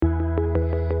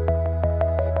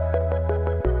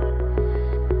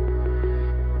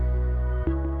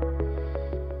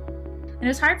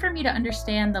was hard for me to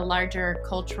understand the larger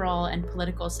cultural and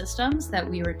political systems that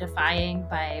we were defying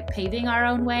by paving our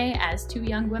own way as two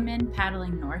young women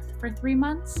paddling north for 3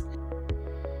 months.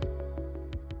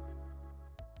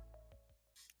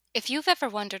 If you've ever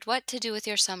wondered what to do with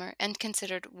your summer and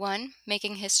considered 1.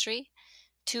 Making history,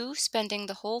 2. Spending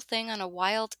the whole thing on a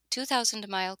wild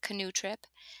 2,000-mile canoe trip,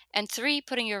 and 3.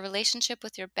 Putting your relationship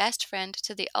with your best friend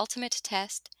to the ultimate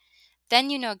test, then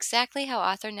you know exactly how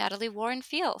author Natalie Warren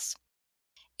feels.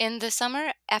 In the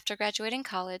summer after graduating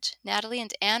college, Natalie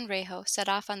and Anne Reho set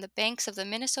off on the banks of the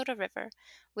Minnesota River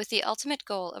with the ultimate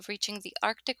goal of reaching the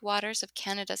Arctic waters of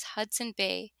Canada's Hudson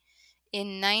Bay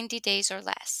in 90 days or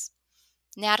less.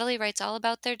 Natalie writes all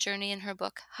about their journey in her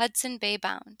book Hudson Bay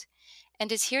Bound,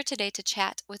 and is here today to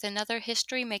chat with another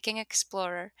history-making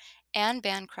explorer, Anne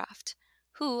Bancroft,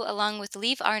 who, along with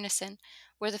Liv Arneson,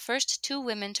 were the first 2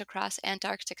 women to cross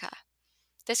Antarctica.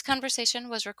 This conversation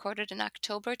was recorded in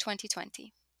October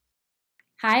 2020.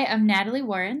 Hi, I'm Natalie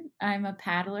Warren. I'm a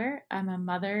paddler, I'm a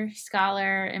mother,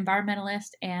 scholar,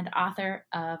 environmentalist, and author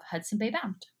of Hudson Bay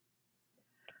Bound.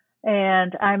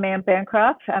 And I'm Anne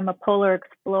Bancroft. I'm a polar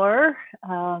explorer,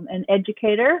 an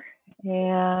educator,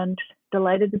 and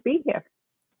delighted to be here.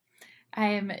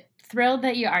 I'm thrilled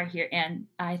that you are here, Anne.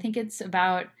 I think it's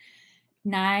about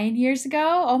 9 years ago,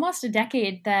 almost a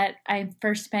decade, that I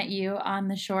first met you on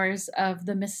the shores of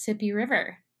the Mississippi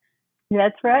River.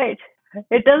 That's right.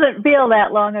 It doesn't feel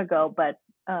that long ago, but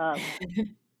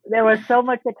there was so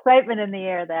much excitement in the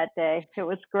air that day. It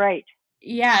was great.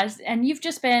 Yes, and you've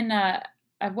just been a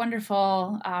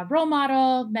wonderful role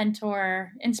model,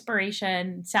 mentor,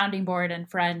 inspiration, sounding board, and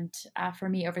friend for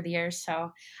me over the years.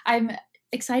 So I'm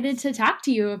excited to talk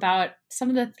to you about some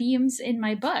of the themes in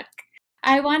my book.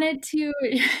 I wanted to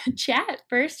chat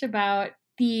first about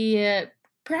the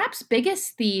perhaps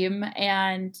biggest theme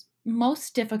and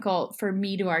most difficult for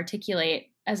me to articulate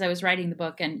as I was writing the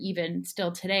book and even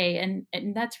still today.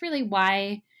 And that's really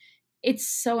why it's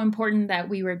so important that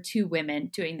we were 2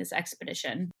 women doing this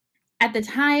expedition. At the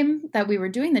time that we were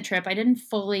doing the trip, I didn't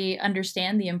fully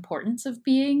understand the importance of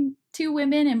being 2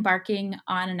 women embarking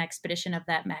on an expedition of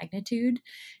that magnitude.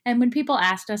 And when people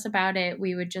asked us about it,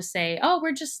 we would just say, oh,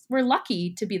 we're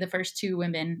lucky to be the first 2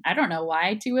 women. I don't know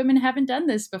why 2 women haven't done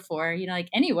this before. Like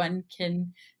anyone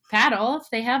can paddle if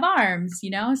they have arms,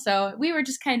 So we were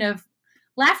just kind of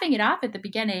laughing it off at the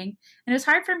beginning. And it was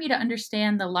hard for me to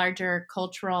understand the larger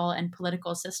cultural and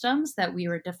political systems that we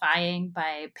were defying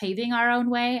by paving our own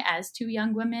way as 2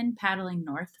 young women paddling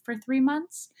north for 3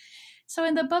 months. So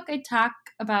in the book, I talk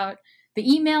about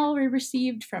the email we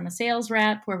received from a sales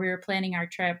rep where we were planning our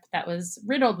trip that was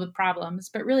riddled with problems,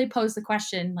 but really posed the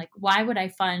question, why would I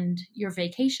fund your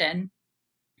vacation?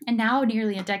 And now,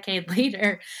 nearly a decade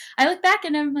later, I look back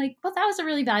and I'm like, well, that was a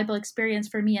really valuable experience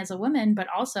for me as a woman, but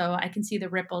also I can see the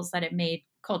ripples that it made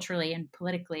culturally and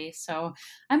politically. So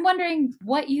I'm wondering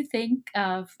what you think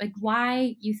of,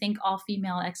 why you think all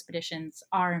female expeditions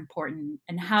are important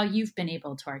and how you've been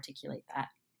able to articulate that.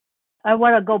 I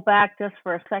want to go back just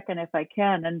for a second, if I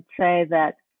can, and say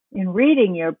that in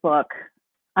reading your book,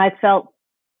 I felt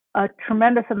a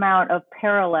tremendous amount of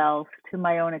parallels to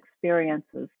my own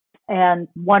experiences. And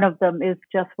one of them is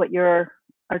just what you're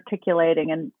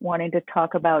articulating and wanting to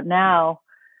talk about now,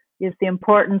 is the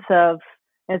importance of,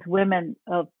 as women,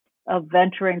 of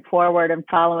venturing forward and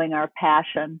following our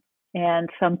passion. And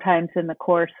sometimes in the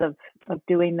course of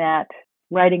doing that,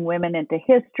 writing women into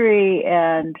history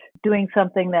and doing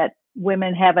something that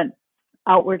women haven't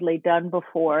outwardly done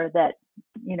before, that,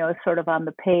 is sort of on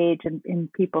the page and in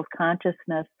people's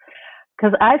consciousness.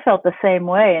 Because I felt the same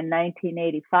way in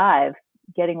 1985.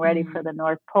 Getting ready for the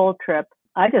North Pole trip.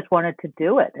 I just wanted to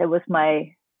do it. It was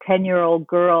my 10-year-old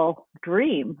girl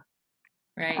dream,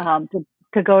 right?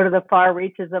 To go to the far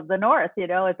reaches of the North.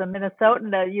 As a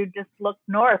Minnesotan, you just look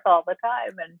north all the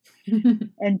time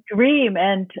and dream.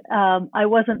 And I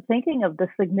wasn't thinking of the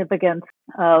significance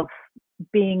of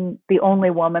being the only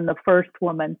woman, the first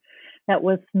woman. That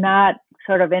was not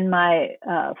sort of in my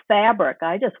fabric.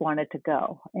 I just wanted to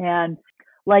go. And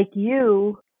like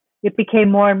you, it became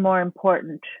more and more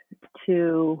important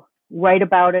to write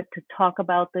about it, to talk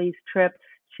about these trips,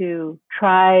 to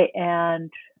try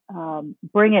and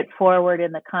bring it forward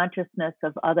in the consciousness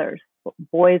of others,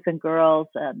 boys and girls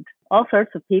and all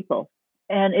sorts of people.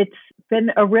 And it's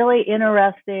been a really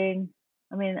interesting,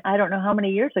 I don't know how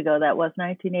many years ago that was,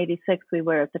 1986, we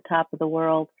were at the top of the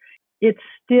world. It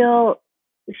still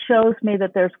shows me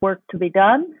that there's work to be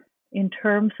done in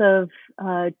terms of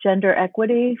gender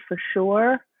equity, for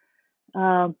sure.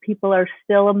 People are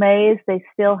still amazed. They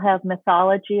still have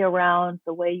mythology around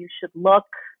the way you should look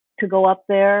to go up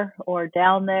there or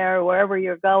down there, wherever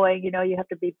you're going, you have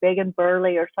to be big and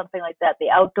burly or something like that. The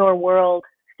outdoor world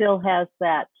still has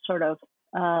that sort of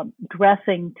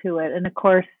dressing to it. And of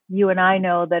course, you and I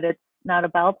know that it's not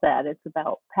about that. It's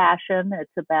about passion.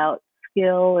 It's about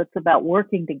skill. It's about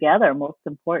working together, most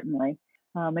importantly.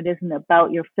 It isn't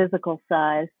about your physical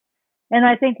size. And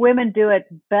I think women do it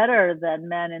better than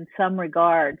men in some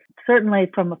regards.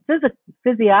 Certainly from a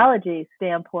physiology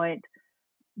standpoint,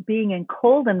 being in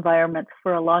cold environments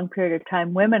for a long period of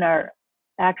time, women are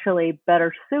actually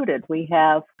better suited. We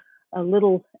have a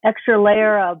little extra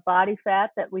layer of body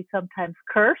fat that we sometimes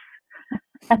curse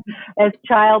as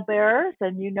childbearers,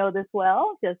 and you know this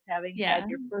well, just having had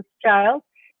your first child.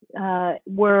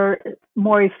 We're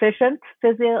more efficient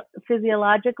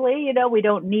physiologically. We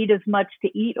don't need as much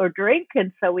to eat or drink,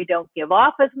 and so we don't give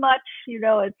off as much.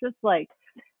 It's just like,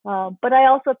 but I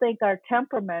also think our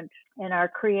temperament and our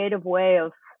creative way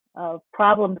of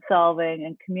problem solving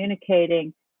and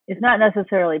communicating is not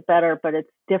necessarily better, but it's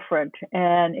different,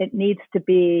 and it needs to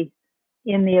be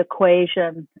in the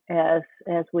equation as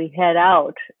we head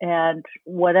out, and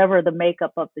whatever the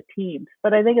makeup of the teams.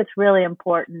 But I think it's really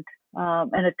important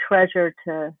and a treasure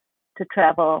to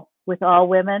travel with all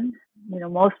women.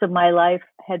 Most of my life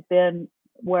had been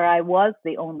where I was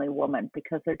the only woman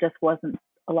because there just wasn't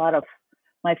a lot of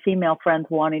my female friends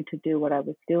wanting to do what I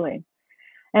was doing.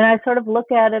 And I sort of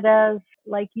look at it as,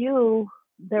 like you,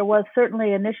 there was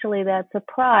certainly initially that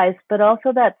surprise, but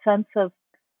also that sense of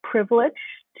privilege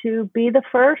to be the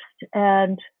first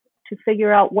and to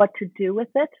figure out what to do with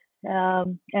it,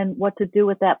 and what to do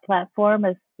with that platform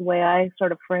is the way I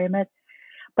sort of frame it.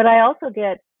 But I also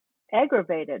get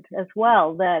aggravated as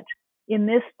well that in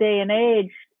this day and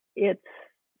age, it's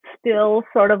still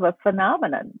sort of a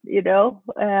phenomenon,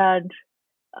 and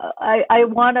I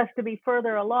want us to be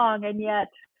further along. And yet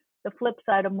the flip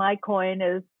side of my coin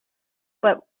is,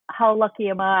 but how lucky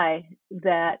am I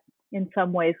that in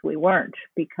some ways we weren't,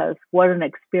 because what an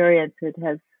experience it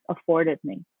has afforded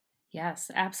me. Yes,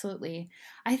 absolutely.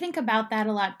 I think about that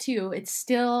a lot too. It's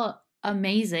still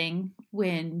amazing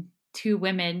when two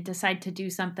women decide to do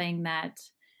something that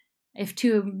if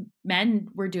two men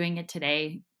were doing it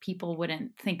today, people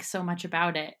wouldn't think so much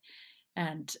about it.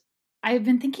 And I've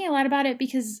been thinking a lot about it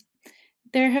because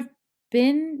there have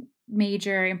been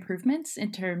major improvements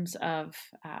in terms of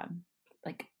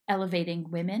like elevating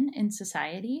women in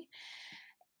society.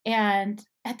 And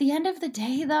at the end of the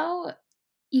day, though,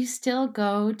 you still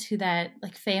go to that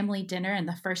like family dinner and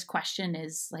the first question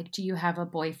is like, do you have a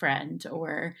boyfriend?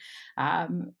 Or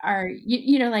are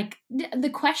you like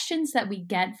the questions that we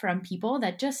get from people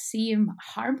that just seem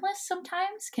harmless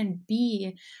sometimes can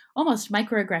be almost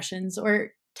microaggressions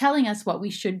or telling us what we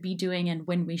should be doing and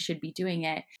when we should be doing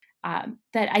it,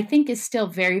 that I think is still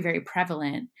very, very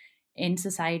prevalent in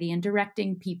society and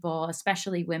directing people,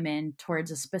 especially women, towards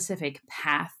a specific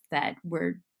path that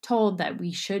we're told that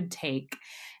we should take.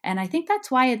 And I think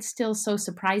that's why it's still so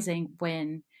surprising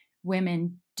when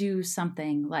women do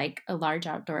something like a large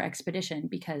outdoor expedition,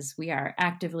 because we are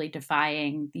actively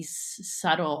defying these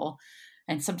subtle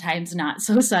and sometimes not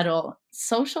so subtle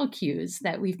social cues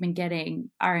that we've been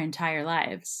getting our entire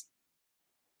lives.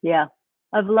 Yeah,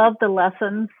 I've loved the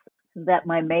lessons that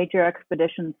my major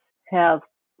expeditions have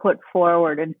put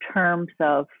forward in terms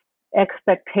of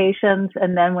expectations.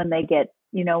 And then when they get,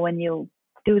 when you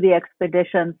do the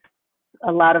expeditions,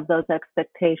 a lot of those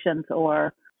expectations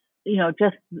or,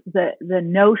 just the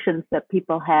notions that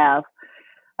people have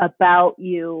about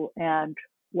you and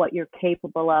what you're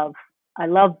capable of. I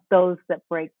love those that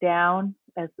break down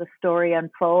as the story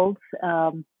unfolds.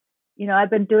 I've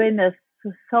been doing this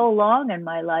for so long in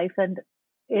my life, and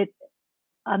it,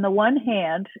 on the one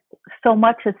hand, so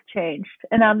much has changed.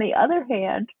 And on the other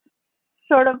hand,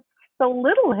 sort of so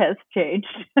little has changed.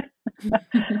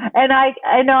 And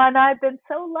I know, and I've been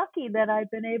so lucky that I've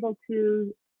been able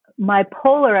to, my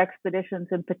polar expeditions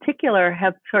in particular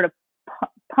have sort of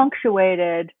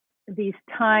punctuated these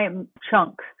time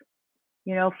chunks,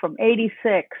 from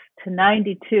 86 to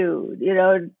 92,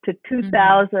 to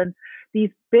 2000, these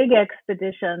big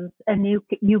expeditions, and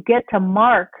you get to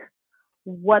mark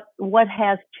what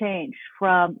has changed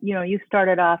from, you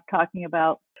started off talking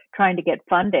about trying to get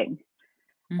funding.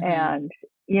 And,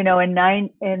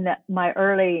 in my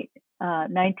early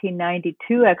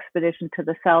 1992 expedition to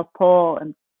the South Pole,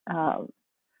 and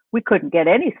we couldn't get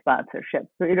any sponsorship.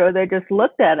 They just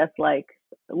looked at us like,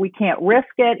 we can't risk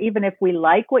it, even if we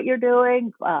like what you're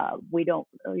doing. We don't,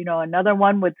 another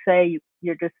one would say,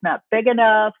 you're just not big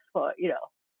enough,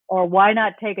 or why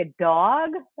not take a dog?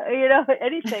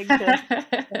 Anything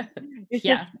it's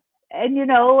yeah. just, and,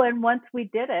 and once we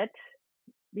did it,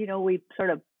 we sort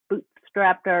of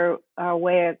strapped our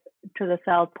way to the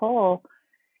South Pole,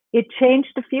 it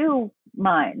changed a few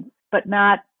minds, but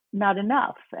not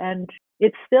enough. And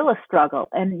it's still a struggle.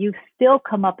 And you still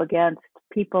come up against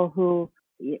people who,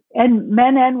 and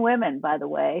men and women, by the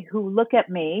way, who look at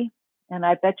me, and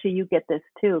I bet you get this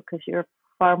too, because you're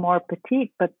far more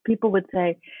petite, but people would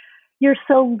say, "You're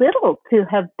so little to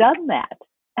have done that."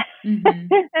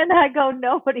 Mm-hmm. And I go,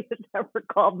 nobody has ever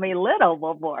called me little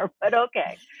before, but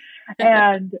okay.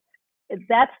 And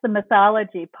that's the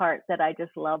mythology part that I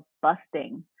just love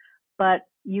busting. But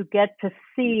you get to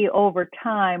see over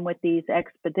time with these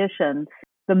expeditions,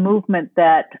 the movement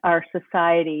that our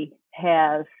society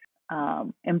has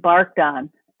embarked on,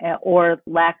 or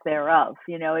lack thereof.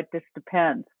 It just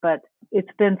depends. But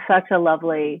it's been such a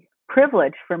lovely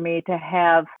privilege for me to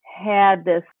have had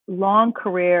this long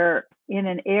career in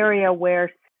an area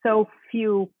where so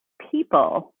few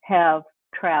people have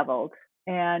traveled,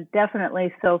 and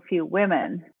definitely so few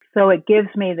women. So it gives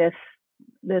me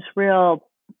this real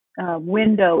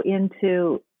window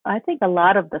into, I think, a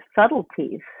lot of the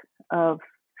subtleties of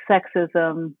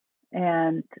sexism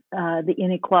and the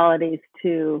inequalities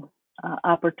to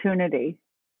opportunity.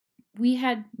 We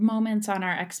had moments on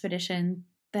our expedition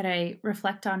that I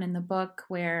reflect on in the book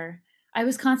where I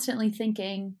was constantly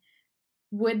thinking,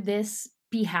 would this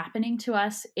be happening to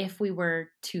us if we were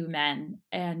two men?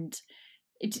 And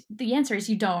the answer is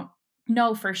you don't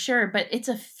know for sure, but it's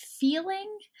a feeling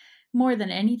more than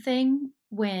anything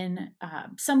when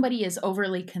somebody is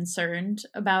overly concerned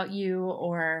about you,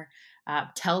 or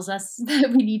tells us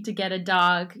that we need to get a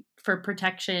dog for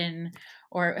protection,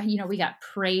 or, we got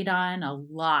preyed on a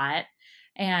lot.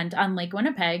 And on Lake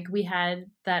Winnipeg, we had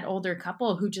that older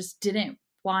couple who just didn't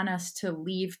want us to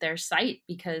leave their site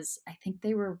because I think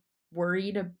they were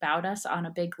worried about us on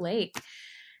a big lake.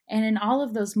 And in all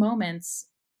of those moments,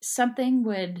 something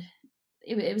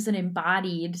it was an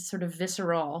embodied, sort of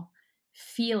visceral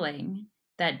feeling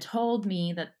that told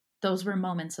me that those were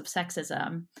moments of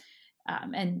sexism.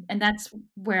 And that's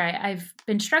where I've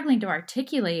been struggling to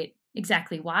articulate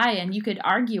exactly why. And you could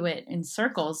argue it in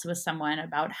circles with someone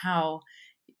about how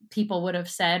people would have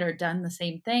said or done the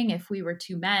same thing if we were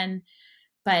two men.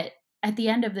 But at the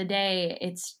end of the day,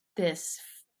 it's this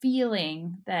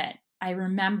feeling that I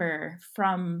remember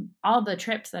from all the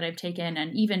trips that I've taken,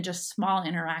 and even just small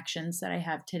interactions that I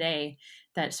have today,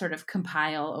 that sort of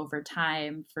compile over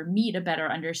time for me to better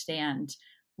understand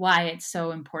why it's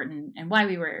so important and why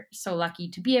we were so lucky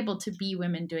to be able to be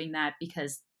women doing that,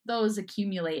 because those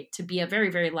accumulate to be a very,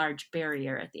 very large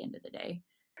barrier at the end of the day.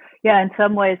 Yeah, in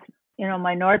some ways,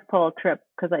 my North Pole trip,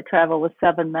 because I travel with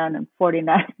 7 men and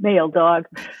 49 male dogs,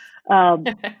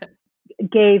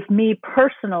 gave me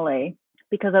personally,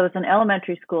 because I was an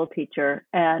elementary school teacher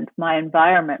and my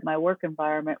work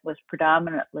environment was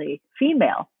predominantly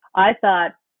female. I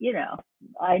thought,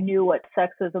 I knew what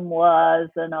sexism was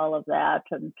and all of that.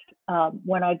 And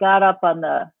when I got up on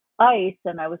the ice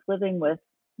and I was living with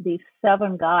these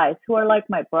 7 guys who are like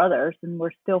my brothers and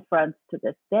we're still friends to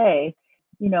this day,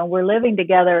 we're living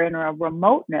together in a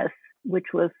remoteness, which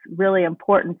was really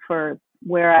important for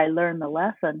where I learned the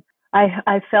lesson.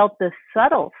 I felt this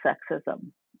subtle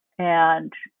sexism,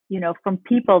 and, from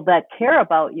people that care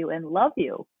about you and love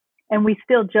you. And we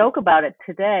still joke about it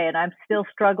today, and I'm still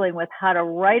struggling with how to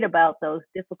write about those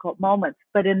difficult moments.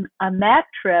 But on that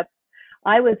trip,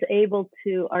 I was able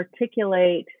to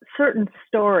articulate certain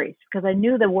stories because I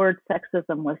knew the word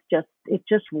sexism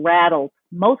just rattled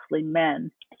mostly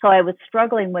men. So I was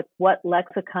struggling with what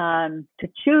lexicon to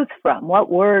choose from, what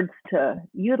words to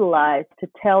utilize to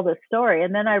tell the story.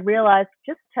 And then I realized,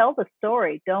 just tell the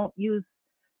story. Don't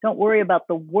worry about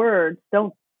the words.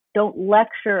 Don't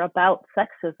lecture about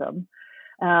sexism.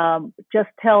 Just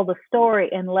tell the story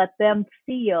and let them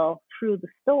feel through the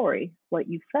story what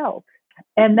you felt.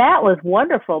 And that was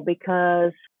wonderful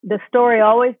because the story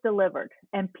always delivered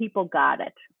and people got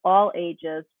it, all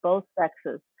ages, both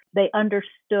sexes. They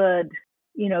understood,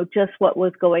 just what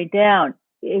was going down.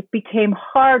 It became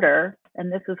harder,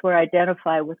 and this is where I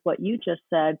identify with what you just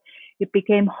said, it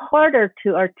became harder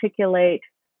to articulate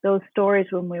those stories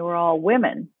when we were all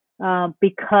women,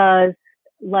 because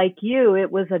like you,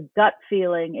 it was a gut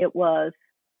feeling. It was,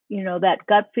 that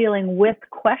gut feeling with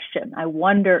question. I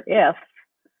wonder if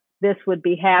this would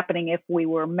be happening if we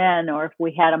were men, or if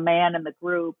we had a man in the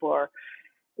group, or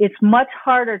it's much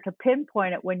harder to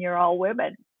pinpoint it when you're all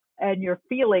women and you're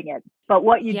feeling it. But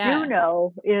what you do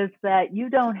know is that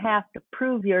you don't have to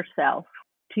prove yourself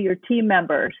to your team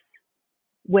members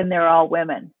when they're all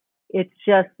women. It's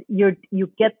just you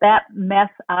get that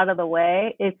mess out of the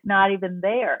way. It's not even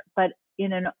there. But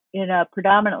in a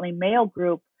predominantly male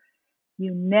group,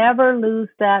 you never lose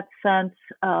that sense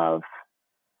of,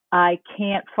 I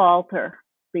can't falter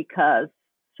because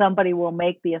somebody will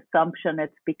make the assumption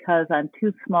it's because I'm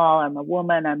too small, I'm a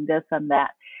woman, I'm this, I'm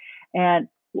that. And,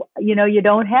 you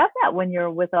don't have that when you're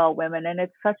with all women. And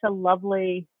it's such a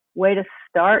lovely way to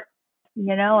start,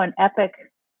 an epic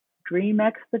dream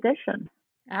expedition.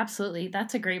 Absolutely.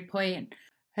 That's a great point.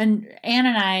 And Anne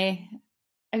and I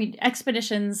mean,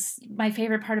 expeditions, my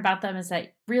favorite part about them is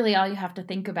that really all you have to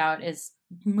think about is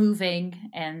moving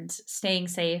and staying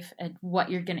safe and what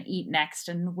you're going to eat next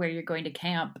and where you're going to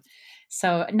camp.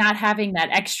 So, not having that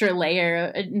extra layer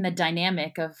in the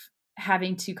dynamic of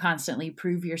having to constantly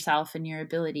prove yourself and your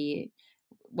ability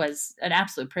was an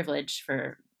absolute privilege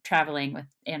for traveling with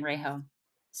Anne Reho.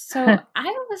 So,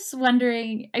 I was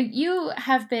wondering, you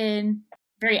have been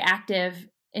very active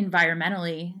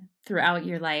environmentally throughout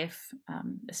your life,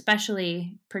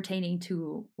 especially pertaining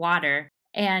to water.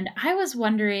 And I was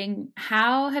wondering,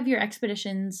 how have your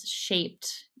expeditions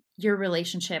shaped your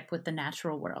relationship with the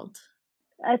natural world?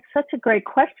 It's such a great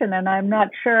question, and I'm not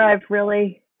sure I've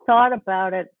really thought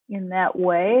about it in that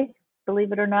way.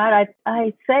 Believe it or not,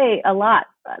 I say a lot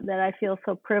that I feel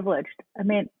so privileged. I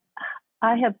mean,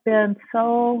 I have been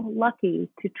so lucky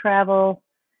to travel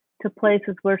to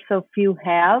places where so few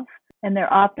have, and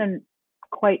they're often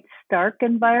quite stark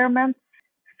environments.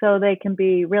 So they can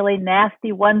be really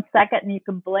nasty 1 second and you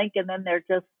can blink and then they're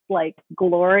just like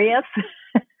glorious.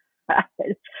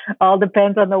 It all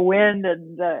depends on the wind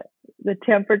and the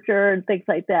temperature and things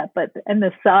like that. And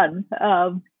the sun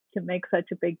can make such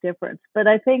a big difference. But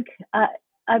I think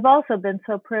I've also been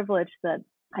so privileged that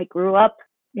I grew up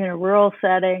in a rural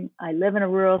setting. I live in a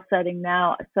rural setting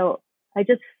now. So I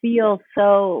just feel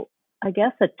so, I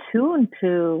guess, attuned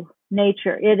to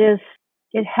nature.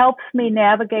 It helps me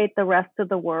navigate the rest of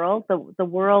the world, the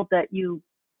world that you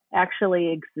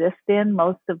actually exist in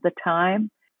most of the time.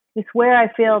 It's where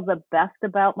I feel the best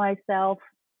about myself.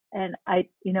 And it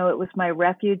was my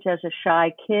refuge as a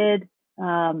shy kid,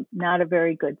 not a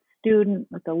very good student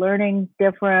with a learning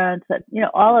difference,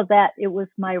 all of that. It was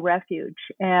my refuge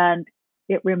and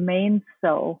it remains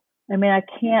so. I mean, I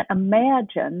can't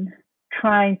imagine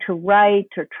trying to write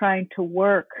or trying to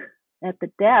work at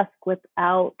the desk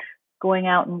without going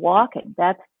out and walking.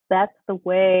 That's the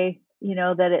way,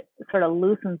 that it sort of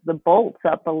loosens the bolts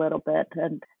up a little bit.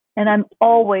 And I'm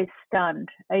always stunned.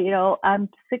 I'm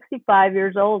 65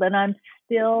 years old and I'm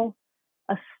still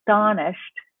astonished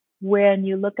when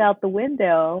you look out the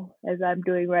window, as I'm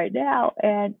doing right now,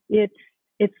 and it's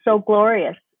so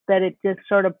glorious that it just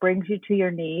sort of brings you to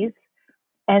your knees,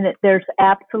 and that there's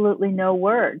absolutely no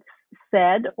words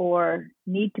said or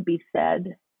need to be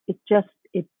said. It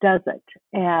does it.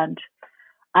 And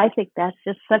I think that's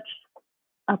just such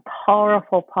a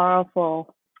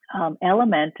powerful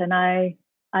element. And I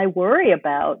worry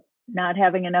about not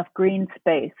having enough green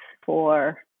space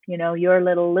for, your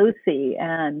little Lucy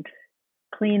and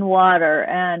clean water.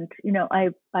 And,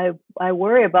 I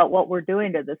worry about what we're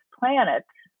doing to this planet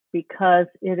because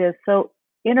it is so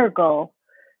integral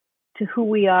to who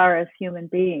we are as human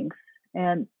beings.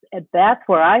 And that's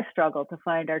where I struggle to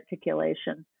find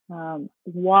articulation.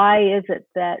 Why is it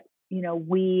that,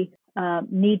 we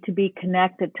need to be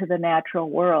connected to the natural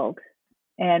world?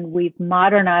 And we've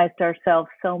modernized ourselves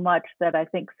so much that I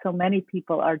think so many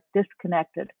people are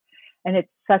disconnected. And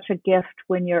it's such a gift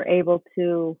when you're able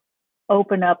to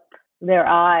open up their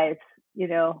eyes,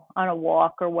 on a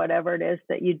walk or whatever it is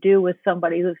that you do with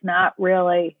somebody who's not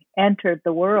really entered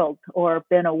the world or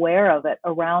been aware of it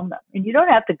around them. And you don't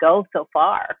have to go so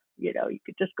far, you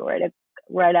could just go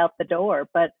right out the door.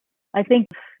 But I think,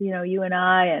 you and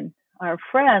I and our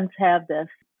friends have this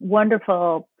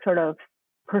wonderful sort of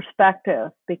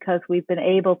perspective because we've been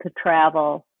able to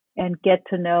travel and get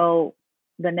to know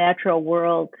the natural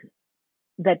world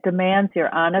that demands your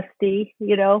honesty,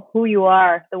 who you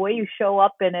are, the way you show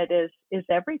up in it is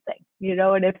everything,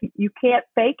 and if you can't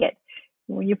fake it,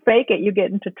 when you fake it, you get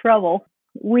into trouble.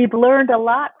 We've learned a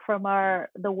lot from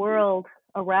the world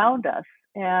around us.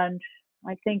 And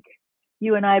I think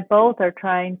you and I both are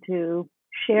trying to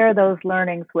share those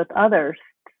learnings with others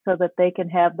so that they can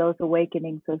have those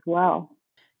awakenings as well.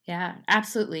 Yeah,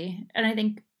 absolutely. And I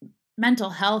think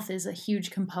mental health is a huge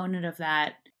component of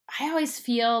that. I always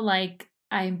feel like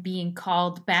I'm being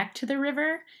called back to the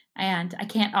river and I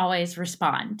can't always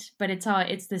respond, but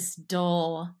it's this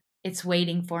dull, it's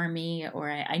waiting for me,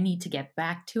 or I need to get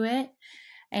back to it.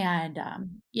 And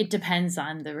it depends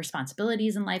on the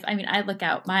responsibilities in life. I mean, I look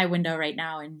out my window right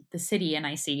now in the city and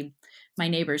I see my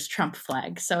neighbor's Trump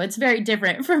flag. So it's very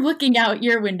different from looking out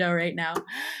your window right now.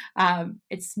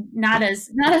 It's not as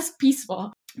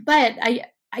peaceful, but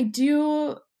I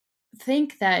do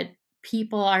think that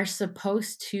people are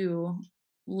supposed to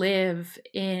live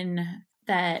in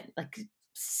that like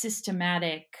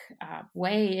systematic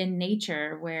way in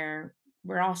nature where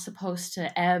we're all supposed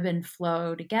to ebb and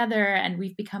flow together, and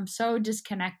we've become so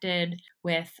disconnected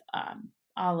with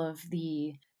all of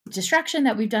the destruction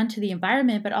that we've done to the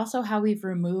environment, but also how we've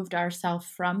removed ourselves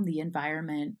from the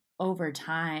environment over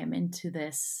time into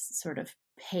this sort of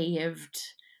paved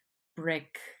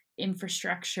brick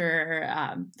infrastructure,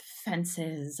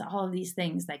 fences, all of these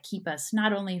things that keep us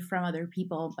not only from other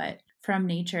people, but from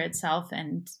nature itself.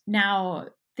 And now,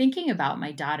 thinking about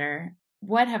my daughter,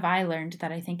 what have I learned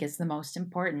that I think is the most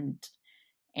important?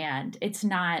 And it's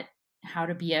not how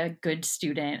to be a good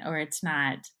student, or it's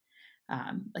not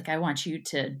like I want you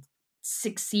to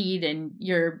succeed in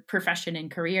your profession and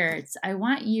career. It's I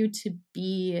want you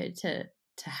to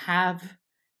have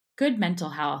good mental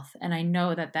health. And I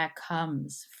know that that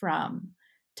comes from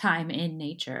time in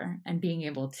nature and being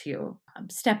able to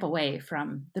step away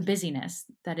from the busyness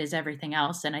that is everything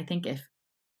else. And I think if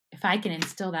I can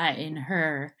instill that in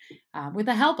her with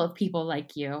the help of people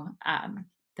like you,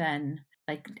 then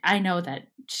like I know that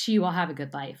she will have a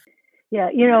good life. Yeah,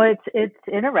 it's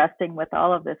interesting with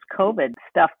all of this COVID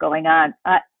stuff going on.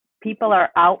 People are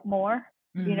out more.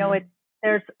 Mm-hmm.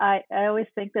 I always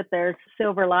think that there's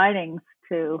silver linings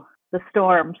to the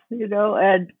storms,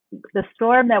 and the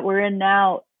storm that we're in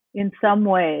now, in some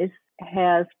ways,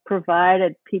 has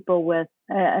provided people with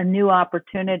a new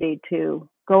opportunity to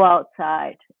go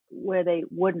outside where they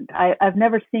wouldn't. I've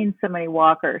never seen so many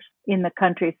walkers in the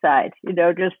countryside,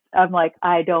 I'm like,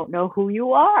 I don't know who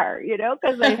you are,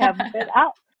 because they haven't been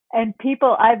out. And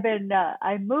people,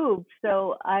 I moved,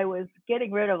 so I was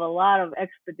getting rid of a lot of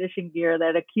expedition gear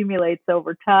that accumulates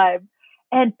over time.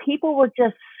 And people were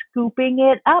just scooping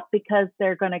it up because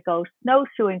they're going to go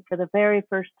snowshoeing for the very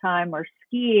first time, or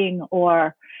skiing,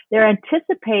 or they're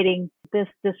anticipating this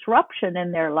disruption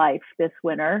in their life this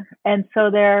winter. And so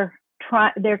they're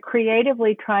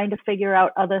creatively trying to figure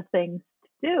out other things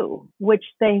to do, which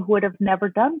they would have never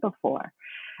done before.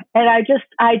 And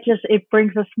it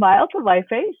brings a smile to my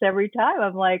face every time.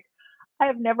 I'm like, I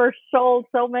have never sold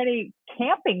so many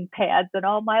camping pads in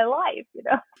all my life,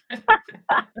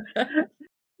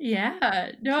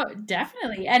 Yeah, no,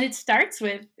 definitely. And it starts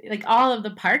with like all of the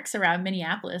parks around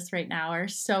Minneapolis right now are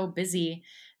so busy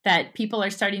that people are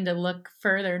starting to look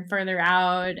further and further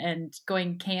out and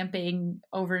going camping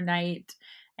overnight.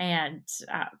 And,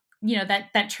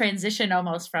 that transition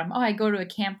almost from, oh, I go to a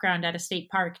campground at a state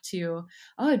park to,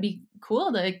 oh, it'd be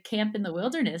cool to camp in the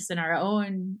wilderness in our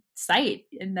own site.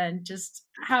 And then just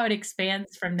how it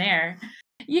expands from there.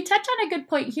 You touch on a good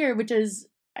point here, which is,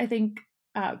 I think,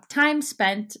 time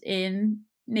spent in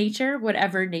nature,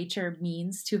 whatever nature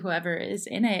means to whoever is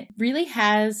in it, really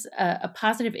has a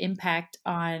positive impact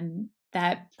on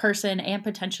that person and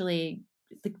potentially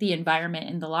the environment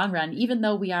in the long run. Even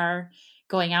though we are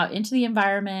going out into the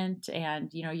environment and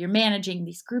you're managing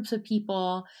these groups of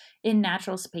people in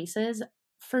natural spaces,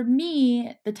 for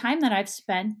me, the time that I've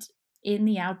spent in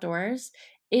the outdoors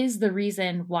is the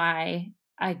reason why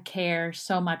I care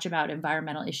so much about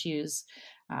environmental issues.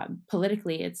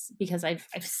 Politically, it's because I've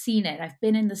seen it. I've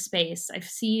been in the space. I've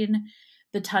seen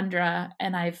the tundra,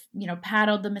 and I've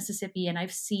paddled the Mississippi, and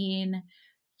I've seen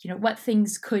what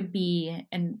things could be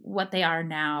and what they are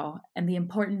now, and the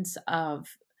importance of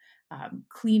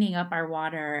cleaning up our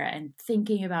water and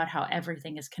thinking about how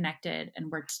everything is connected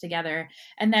and works together.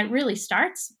 And that really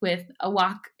starts with a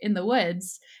walk in the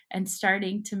woods and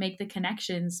starting to make the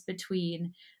connections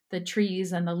between the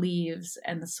trees and the leaves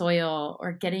and the soil,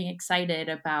 or getting excited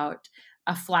about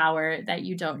a flower that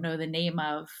you don't know the name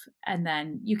of. And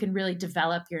then you can really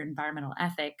develop your environmental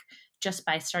ethic just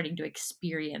by starting to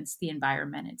experience the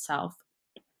environment itself.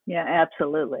 Yeah,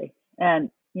 absolutely. And,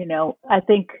 I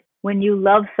think when you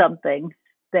love something,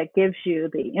 that gives you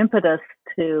the impetus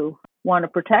to want to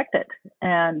protect it.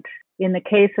 And in the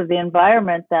case of the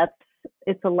environment,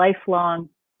 it's a lifelong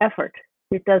effort.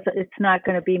 It's not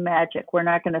going to be magic. We're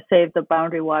not going to save the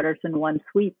boundary waters in one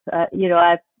sweep. I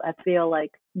feel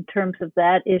like in terms of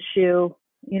that issue,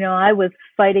 I was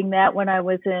fighting that when I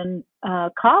was in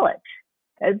college.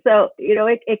 And so,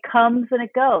 it comes and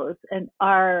it goes. And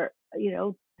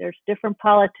there's different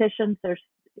politicians, there's,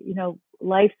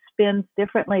 life spins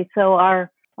differently. So our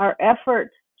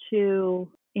efforts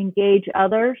to engage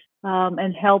others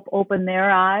and help open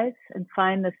their eyes and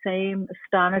find the same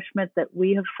astonishment that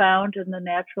we have found in the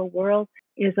natural world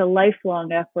is a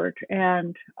lifelong effort,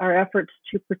 and our efforts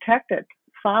to protect it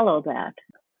follow that.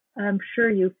 I'm sure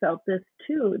you felt this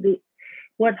too.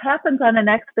 What happens on an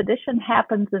expedition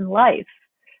happens in life.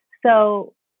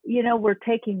 So we're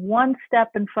taking one step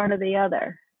in front of the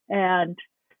other. And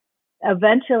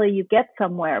eventually you get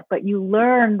somewhere, but you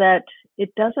learn that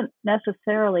it doesn't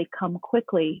necessarily come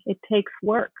quickly. It takes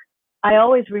work. I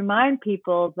always remind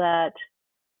people that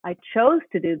I chose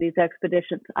to do these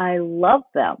expeditions. I love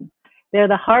them. They're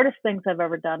the hardest things I've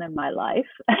ever done in my life,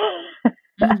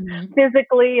 Mm-hmm.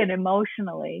 physically and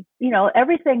emotionally.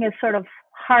 Everything is sort of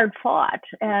hard fought.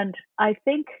 And I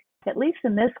think, at least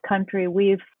in this country,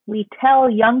 we tell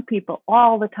young people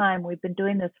all the time, we've been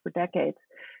doing this for decades,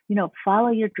 follow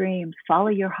your dreams, follow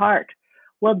your heart.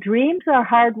 Well, dreams are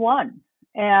hard won.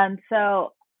 And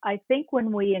so I think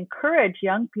when we encourage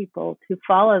young people to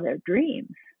follow their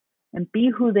dreams and be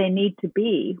who they need to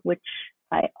be, which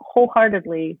I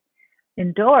wholeheartedly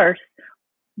endorse,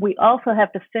 we also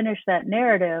have to finish that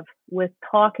narrative with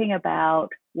talking about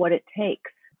what it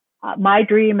takes. My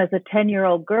dream as a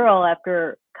 10-year-old girl,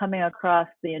 after coming across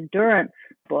the endurance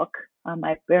book on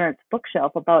my parents'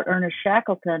 bookshelf about Ernest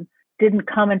Shackleton, didn't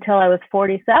come until I was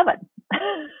 47.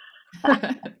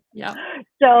 Yeah.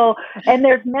 So, and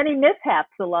there's many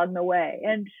mishaps along the way.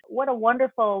 And what a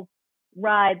wonderful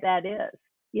ride that is.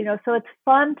 So it's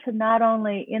fun to not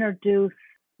only introduce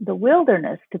the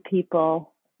wilderness to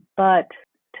people, but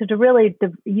to really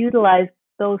utilize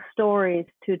those stories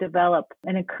to develop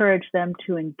and encourage them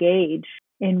to engage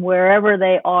in wherever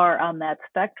they are on that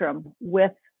spectrum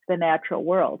with the natural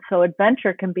world. So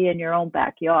adventure can be in your own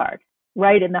backyard,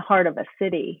 right in the heart of a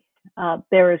city.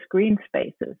 There is green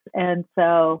spaces. And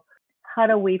so how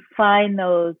do we find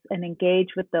those and engage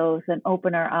with those and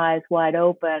open our eyes wide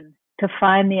open to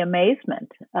find the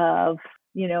amazement of,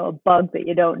 a bug that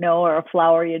you don't know or a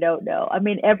flower you don't know? I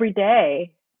mean, every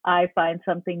day I find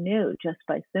something new just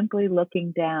by simply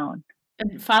looking down.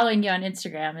 And following you on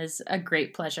Instagram is a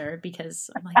great pleasure because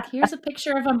I'm like, here's a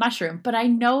picture of a mushroom, but I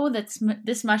know that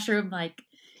this mushroom, like,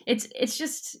 it's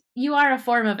just, you are a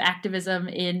form of activism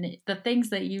in the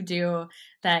things that you do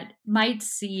that might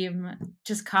seem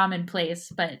just commonplace,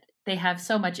 but they have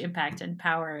so much impact and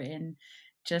power in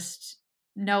just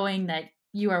knowing that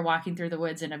you are walking through the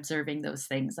woods and observing those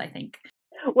things, I think.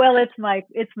 Well, it's my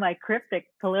cryptic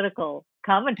political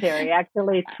commentary,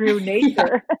 actually, through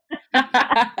nature.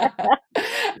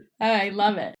 I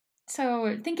love it.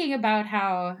 So thinking about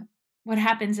how what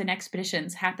happens in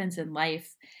expeditions happens in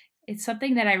life, it's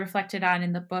something that I reflected on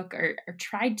in the book or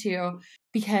tried to,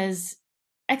 because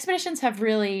expeditions have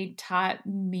really taught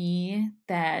me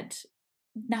that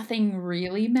nothing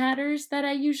really matters that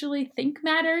I usually think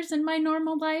matters in my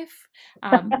normal life.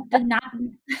 Not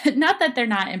not that they're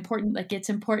not important. Like, it's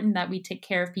important that we take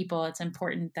care of people. It's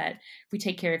important that we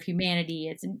take care of humanity.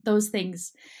 It's those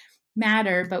things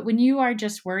matter. But when you are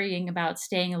just worrying about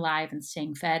staying alive and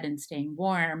staying fed and staying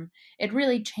warm, it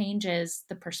really changes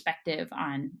the perspective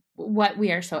on what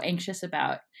we are so anxious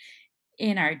about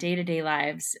in our day-to-day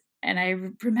lives. And I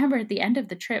remember at the end of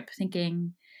the trip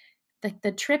thinking, like,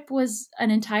 the trip was an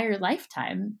entire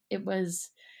lifetime. It was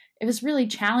really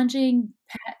challenging,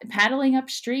 paddling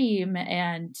upstream,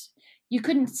 and you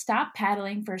couldn't stop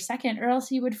paddling for a second or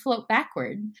else you would float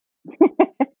backward.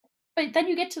 But then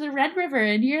you get to the Red River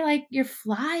and you're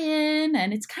flying,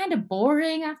 and it's kind of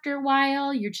boring after a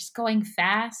while. You're just going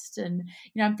fast. And,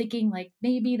 I'm thinking, like,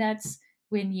 maybe that's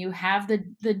when you have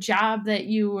the job that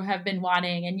you have been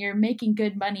wanting and you're making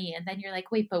good money. And then you're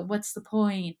like, wait, but what's the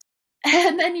point?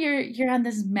 And then you're on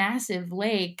this massive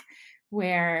lake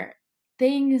where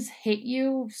things hit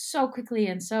you so quickly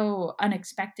and so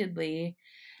unexpectedly,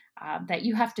 that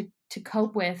you have to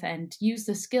cope with and use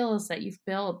the skills that you've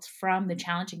built from the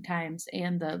challenging times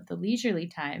and the leisurely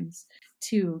times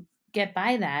to get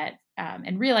by that,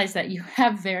 and realize that you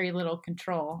have very little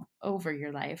control over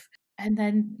your life. And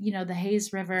then, the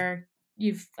Hayes River,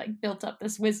 you've like built up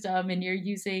this wisdom and you're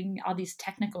using all these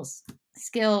technical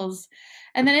skills.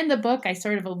 And then in the book, I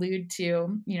sort of allude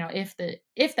to, if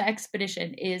the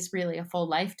expedition is really a full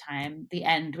lifetime, the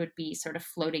end would be sort of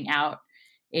floating out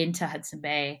into Hudson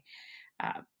Bay.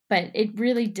 Uh, but it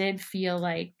really did feel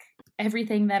like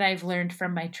everything that I've learned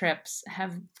from my trips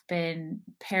have been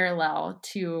parallel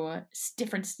to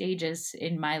different stages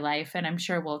in my life, and I'm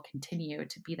sure will continue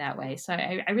to be that way. So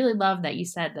I really love that you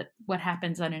said that what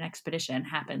happens on an expedition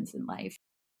happens in life.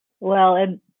 Well,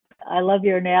 and I love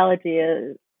your analogy.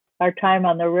 Our time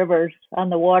on the rivers, on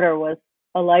the water, was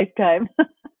a lifetime.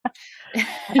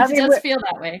 It does feel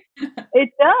that way. It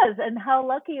does. And how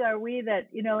lucky are we that,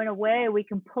 in a way we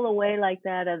can pull away like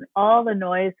that and all the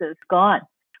noise is gone.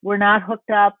 We're not hooked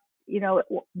up.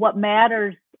 What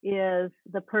matters is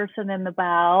the person in the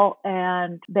bow,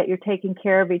 and that you're taking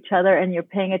care of each other and you're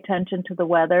paying attention to the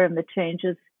weather and the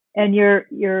changes, and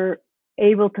you're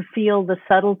able to feel the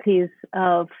subtleties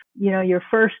of, your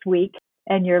first week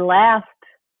and your last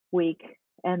week,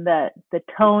 and the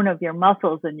tone of your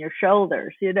muscles and your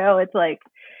shoulders, it's like,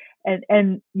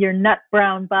 and your nut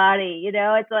brown body,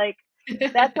 it's like,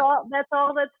 that's all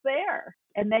that's there.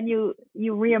 And then you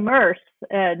reimmerse,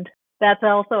 and that's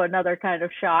also another kind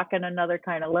of shock and another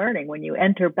kind of learning when you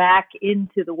enter back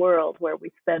into the world where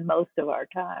we spend most of our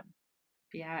time.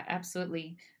 Yeah,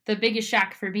 absolutely. The biggest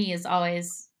shock for me is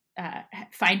always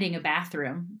finding a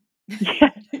bathroom.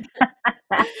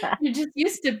 You're just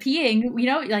used to peeing,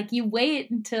 like you wait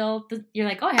until you're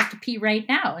like, oh, I have to pee right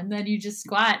now. And then you just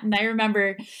squat. And I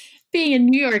remember being in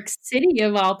New York City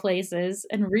of all places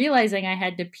and realizing I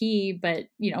had to pee, but,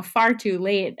 far too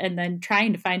late. And then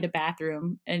trying to find a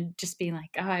bathroom and just being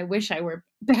like, oh, I wish I were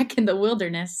back in the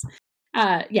wilderness.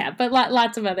 Yeah, but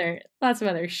lots of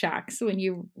other shocks when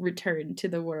you return to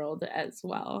the world as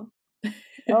well.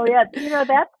 Oh yeah,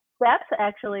 that's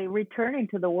actually, returning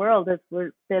to the world has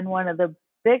been one of the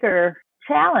bigger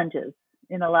challenges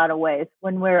in a lot of ways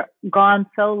when we're gone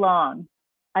so long.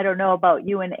 I don't know about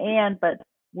you and Anne, but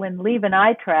when Liv and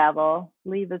I travel,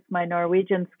 Liv is my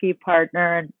Norwegian ski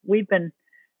partner, and we've been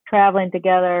traveling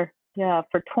together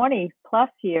for 20 plus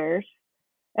years.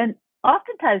 And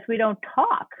oftentimes we don't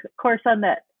talk. Of course, in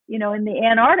the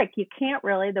Antarctic, you can't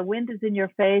really. The wind is in your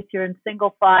face. You're in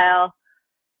single file,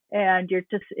 and you're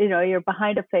just, you're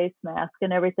behind a face mask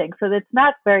and everything. So it's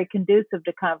not very conducive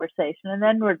to conversation. And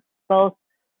then we're both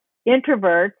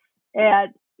introverts,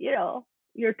 and,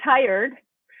 you're tired.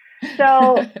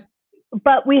 So,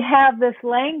 but we have this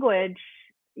language,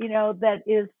 that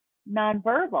is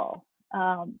nonverbal,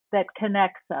 that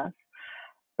connects us.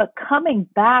 But coming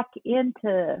back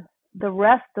into the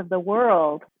rest of the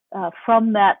world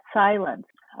from that silence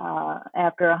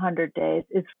after 100 days,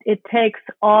 it takes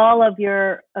all of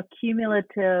your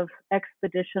accumulative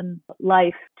expedition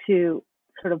life to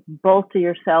sort of bolster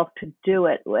yourself to do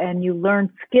it. And you learn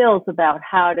skills about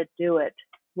how to do it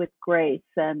with grace.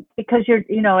 And because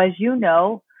as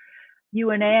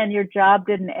you and Anne, your job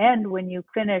didn't end when you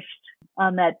finished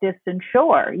on that distant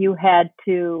shore. You had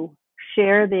to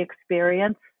share the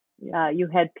experience. You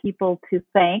had people to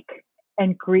thank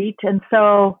and greet. And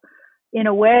so, in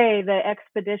a way, the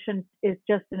expedition is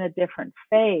just in a different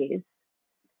phase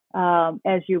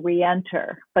as you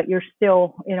re-enter, but you're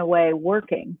still, in a way,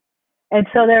 working. And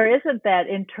so there isn't that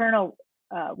internal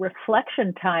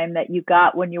reflection time that you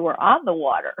got when you were on the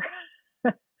water.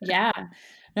 Yeah,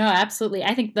 no, absolutely.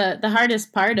 I think the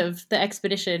hardest part of the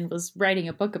expedition was writing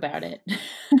a book about it.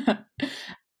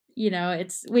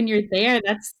 It's when you're there,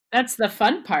 that's the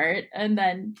fun part. And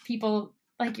then people,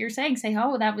 like you're saying, say,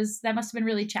 oh, that must have been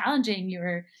really challenging. You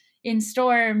were in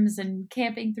storms and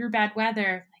camping through bad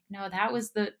weather. Like, no, that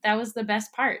was the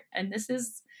best part. And this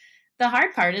is the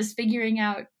hard part, is figuring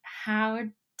out how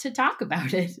to talk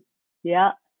about it.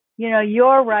 Yeah.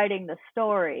 You're writing the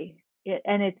story,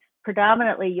 and it's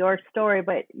predominantly your story,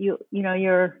 but you've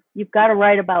got to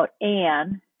write about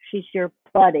Anne. She's your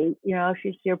buddy,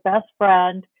 she's your best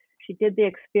friend. She did the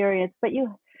experience, but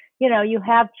you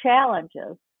have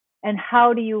challenges. And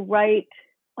how do you write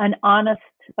an honest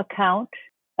account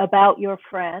about your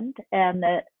friend and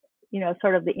the,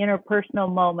 sort of the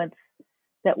interpersonal moments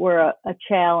that were a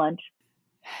challenge?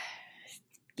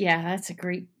 Yeah, that's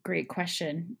a great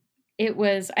question. It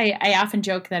was, I often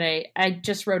joke that I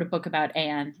just wrote a book about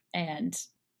Anne, and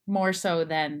more so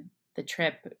than the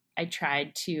trip, I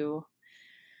tried to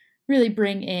really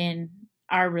bring in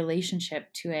our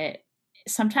relationship to it.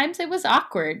 Sometimes it was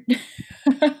awkward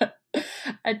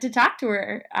to talk to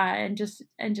her and just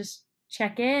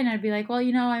check in. I'd be like, well,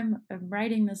 I'm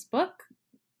writing this book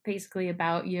basically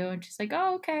about you. And she's like,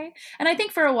 oh, okay. And I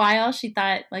think for a while she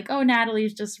thought like, oh,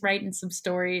 Natalie's just writing some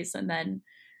stories. And then,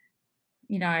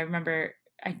 I remember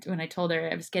when I told her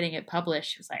I was getting it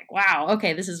published, she was like, wow,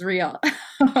 okay, this is real.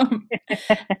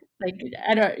 Like,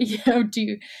 I don't,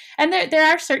 and there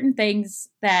are certain things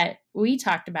that we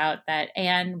talked about that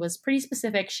Anne was pretty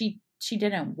specific. She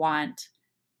didn't want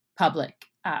public.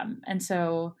 And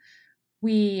so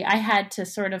I had to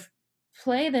sort of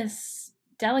play this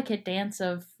delicate dance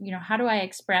of, how do I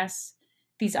express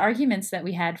these arguments that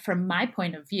we had from my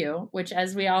point of view, which,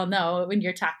 as we all know, when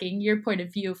you're talking your point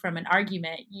of view from an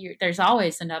argument, there's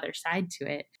always another side to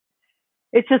it.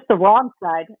 It's just the wrong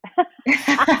side.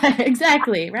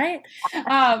 Exactly. Right.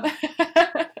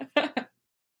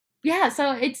 Yeah.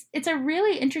 So it's a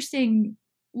really interesting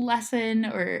lesson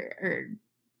or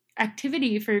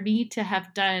activity for me to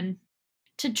have done,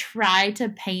 to try to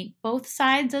paint both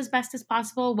sides as best as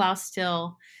possible while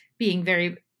still being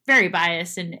very, very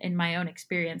biased in my own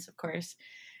experience, of course.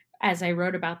 as I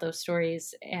wrote about those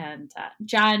stories. And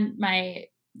John, my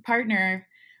partner,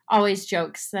 always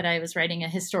jokes that I was writing a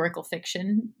historical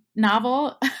fiction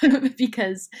novel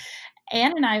because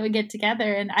Anne and I would get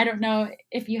together, and I don't know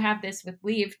if you have this with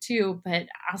Leave too, but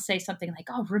I'll say something like,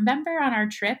 "Oh, remember on our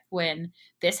trip when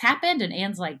this happened?" And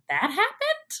Anne's like, "That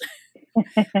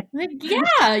happened?" Like,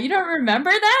 yeah, you don't remember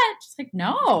that? She's like,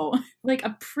 no. Like,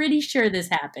 I'm pretty sure this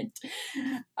happened.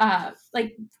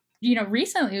 Like,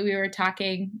 recently we were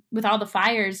talking with all the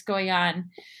fires going on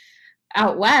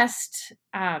out west,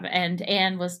 and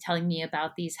Anne was telling me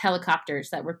about these helicopters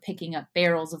that were picking up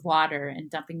barrels of water and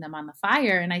dumping them on the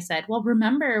fire. And I said, well,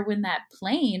 remember when that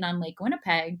plane on Lake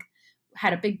Winnipeg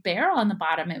had a big barrel on the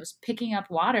bottom? It was picking up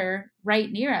water right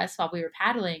near us while we were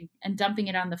paddling and dumping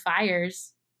it on the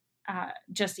fires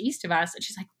just east of us. And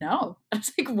she's like, no. I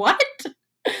was like, what?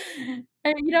 And,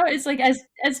 it's like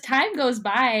as time goes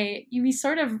by, we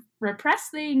sort of repress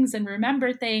things and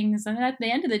remember things, and at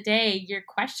the end of the day, you're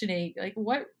questioning like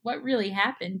what really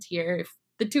happened here if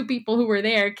the two people who were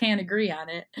there can't agree on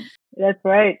it. That's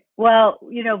right. Well,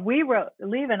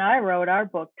 Leave and I wrote our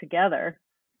book together,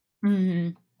 Mm-hmm.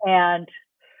 and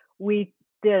we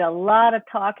did a lot of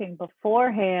talking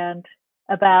beforehand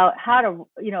about how to,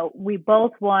 we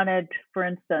both wanted, for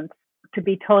instance, to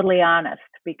be totally honest,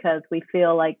 because we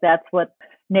feel like that's what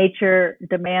nature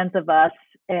demands of us.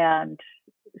 And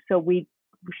so we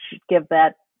should give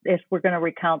that if we're going to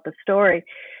recount the story.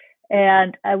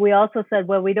 And we also said,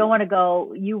 well, we don't want to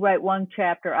go, you write one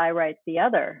chapter, I write the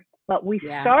other. But we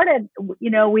started,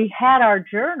 we had our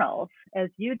journals, as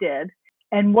you did,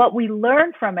 and what we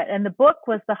learned from it. And the book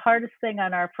was the hardest thing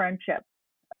on our friendship.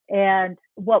 And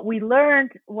what we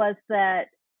learned was that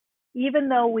even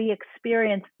though we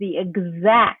experienced the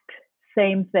exact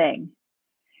same thing,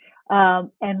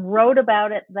 and wrote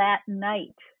about it that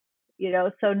night,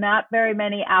 so not very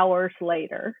many hours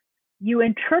later, you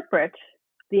interpret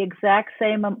the exact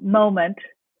same moment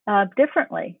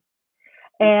differently.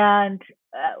 And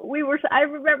I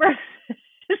remember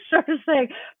sort of saying,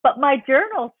 but my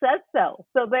journal says so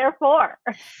therefore.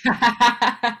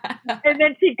 And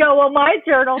then she'd go, well, my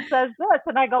journal says this.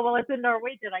 And I go, well, it's in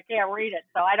Norwegian. I can't read it,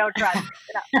 so I don't trust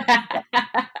it.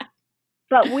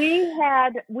 But we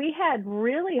had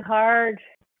really hard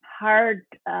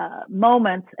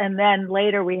moments, and then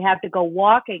later we have to go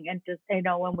walking and just,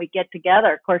 when we get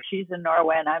together, of course she's in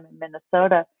Norway and I'm in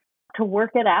Minnesota, to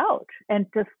work it out. And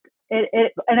just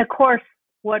and of course,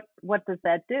 what does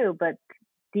that do but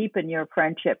deepen your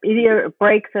friendship? Either it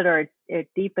breaks it or it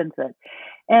deepens it.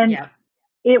 And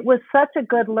it was such a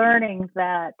good learning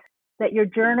that your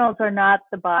journals are not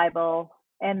the Bible,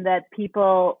 and that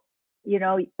people,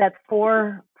 that's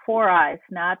four eyes,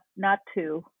 not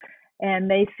two, and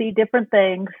they see different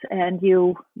things, and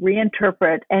you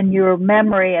reinterpret, and your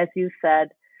memory, as you said,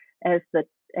 as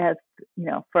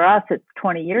for us it's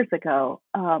 20 years ago.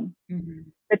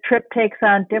 The trip takes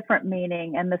on different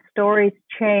meaning, and the stories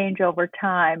change over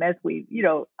time. As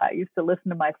I used to listen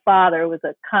to my father, who was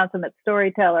a consummate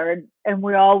storyteller, and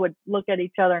we all would look at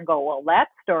each other and go, well, that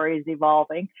story is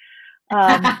evolving.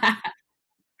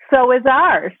 So is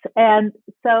ours. And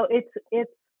so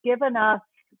it's given us,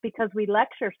 because we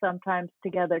lecture sometimes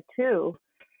together too,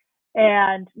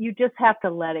 and you just have to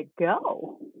let it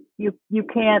go. You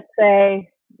can't say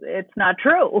it's not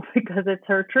true, because it's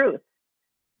her truth.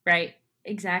 Right.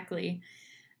 Exactly.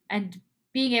 And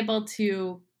being able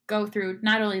to go through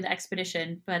not only the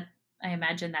expedition, but I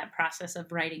imagine that process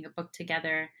of writing a book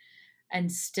together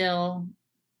and still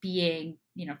being,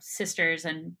 sisters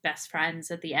and best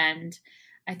friends at the end,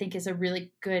 I think is a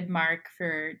really good mark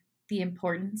for the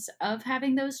importance of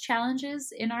having those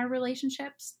challenges in our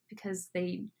relationships, because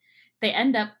they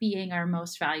end up being our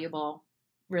most valuable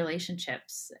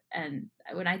relationships. And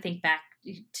when I think back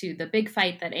to the big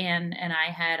fight that Anne and I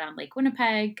had on Lake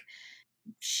Winnipeg,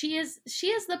 she is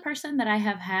the person that I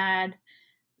have had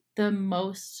the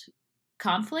most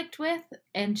conflict with,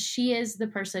 and she is the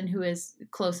person who is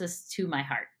closest to my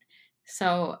heart.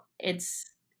 So it's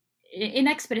in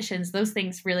expeditions, those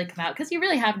things really come out, because you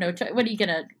really have no choice. What are you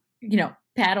gonna,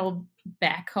 paddle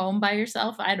back home by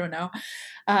yourself? I don't know.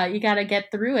 You got to get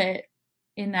through it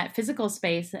in that physical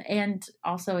space and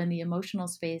also in the emotional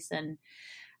space. And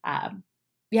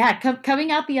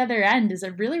coming out the other end is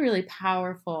a really, really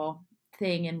powerful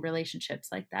thing in relationships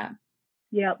like that.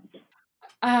 Yep.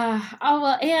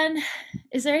 Well, Anne,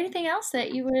 is there anything else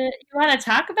that you want to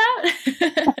talk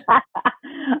about?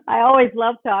 I always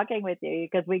love talking with you,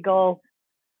 because we go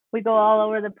all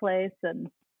over the place, and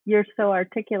you're so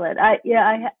articulate. I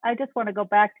just want to go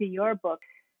back to your book.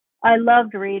 I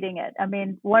loved reading it. I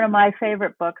mean, one of my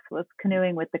favorite books was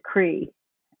Canoeing with the Cree,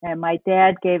 And my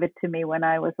dad gave it to me when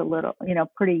I was a little,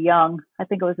 pretty young. I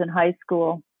think it was in high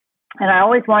school. And I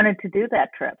always wanted to do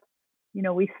that trip.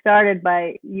 We started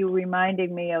by you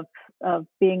reminding me of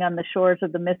being on the shores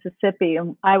of the Mississippi,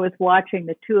 and I was watching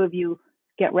the two of you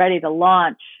get ready to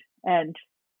launch, and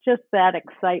just that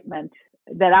excitement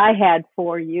that I had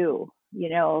for you,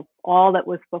 all that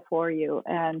was before you.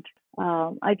 And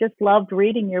I just loved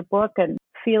reading your book and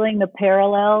feeling the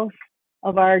parallels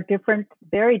of our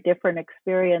very different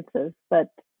experiences, but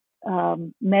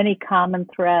many common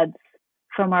threads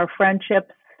from our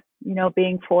friendships,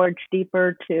 being forged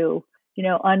deeper, to,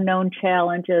 unknown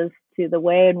challenges, to the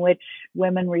way in which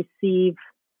women receive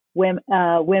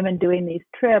women doing these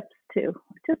trips, to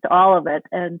just all of it.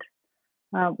 And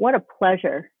what a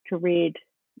pleasure to read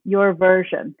your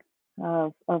version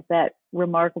of that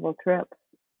remarkable trip.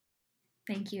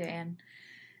 Thank you, Anne.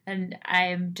 And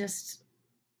I'm just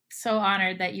so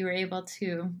honored that you were able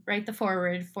to write the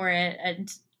foreword for it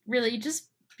and really just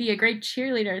be a great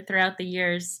cheerleader throughout the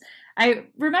years. I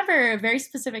remember a very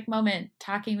specific moment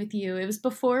talking with you. It was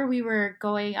before we were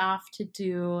going off to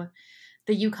do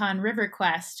the Yukon River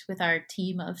Quest with our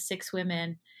team of 6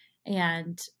 women.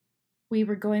 And we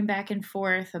were going back and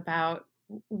forth about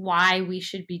why we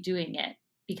should be doing it,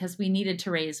 because we needed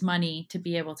to raise money to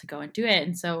be able to go and do it.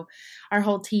 And so our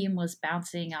whole team was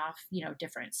bouncing off,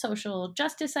 different social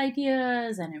justice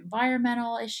ideas and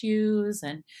environmental issues,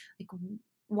 and like,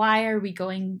 why are we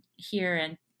going here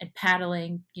and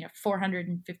paddling,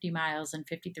 450 miles in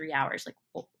 53 hours? Like,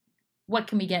 well, what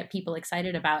can we get people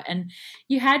excited about? And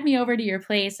you had me over to your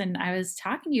place and I was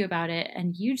talking to you about it,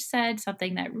 and you said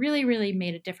something that really, really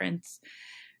made a difference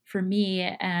for me.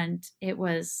 And it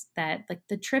was that, like,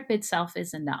 the trip itself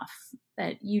is enough,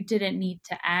 that you didn't need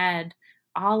to add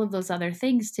all of those other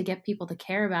things to get people to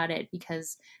care about it,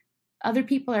 because other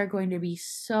people are going to be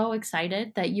so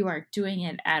excited that you are doing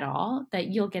it at all, that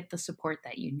you'll get the support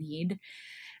that you need.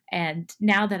 And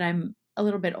now that I'm a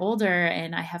little bit older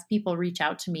and I have people reach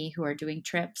out to me who are doing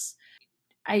trips,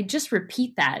 I just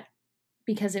repeat that,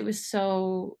 because it was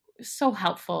so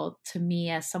helpful to me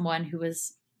as someone who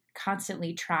was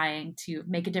constantly trying to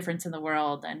make a difference in the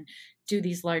world and do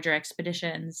these larger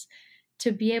expeditions,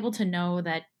 to be able to know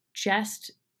that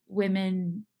just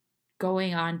women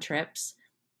going on trips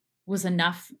was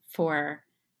enough for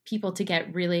people to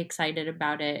get really excited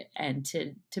about it and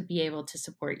to be able to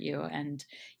support you. And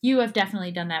you have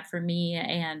definitely done that for me,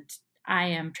 and I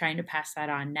am trying to pass that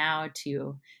on now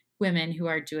to women who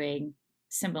are doing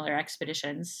similar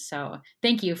expeditions. So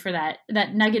thank you for that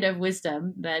nugget of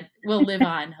wisdom that will live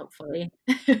on, hopefully.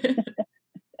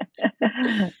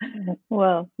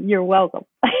 Well, you're welcome.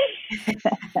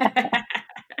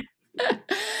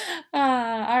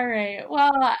 All right.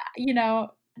 Well,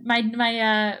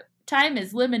 my time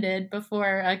is limited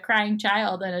before a crying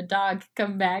child and a dog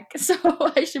come back, so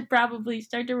I should probably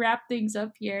start to wrap things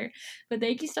up here. But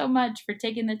thank you so much for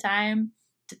taking the time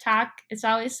to talk. It's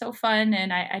always so fun,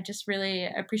 and I just really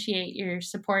appreciate your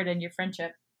support and your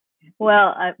friendship.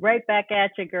 Well, right back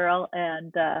at you, girl.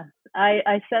 And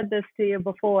I said this to you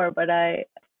before, but I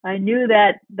knew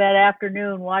that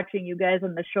afternoon watching you guys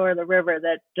on the shore of the river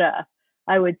that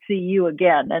I would see you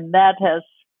again, and that has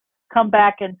come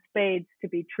back in spades to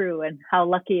be true. And how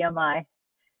lucky am I?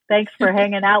 Thanks for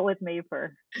hanging out with me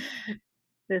for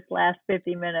this last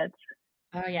 50 minutes.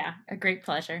 Oh yeah, a great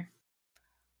pleasure.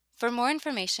 For more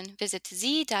information, visit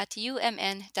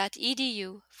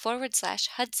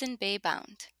z.umn.edu/Hudson Bay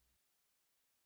Bound.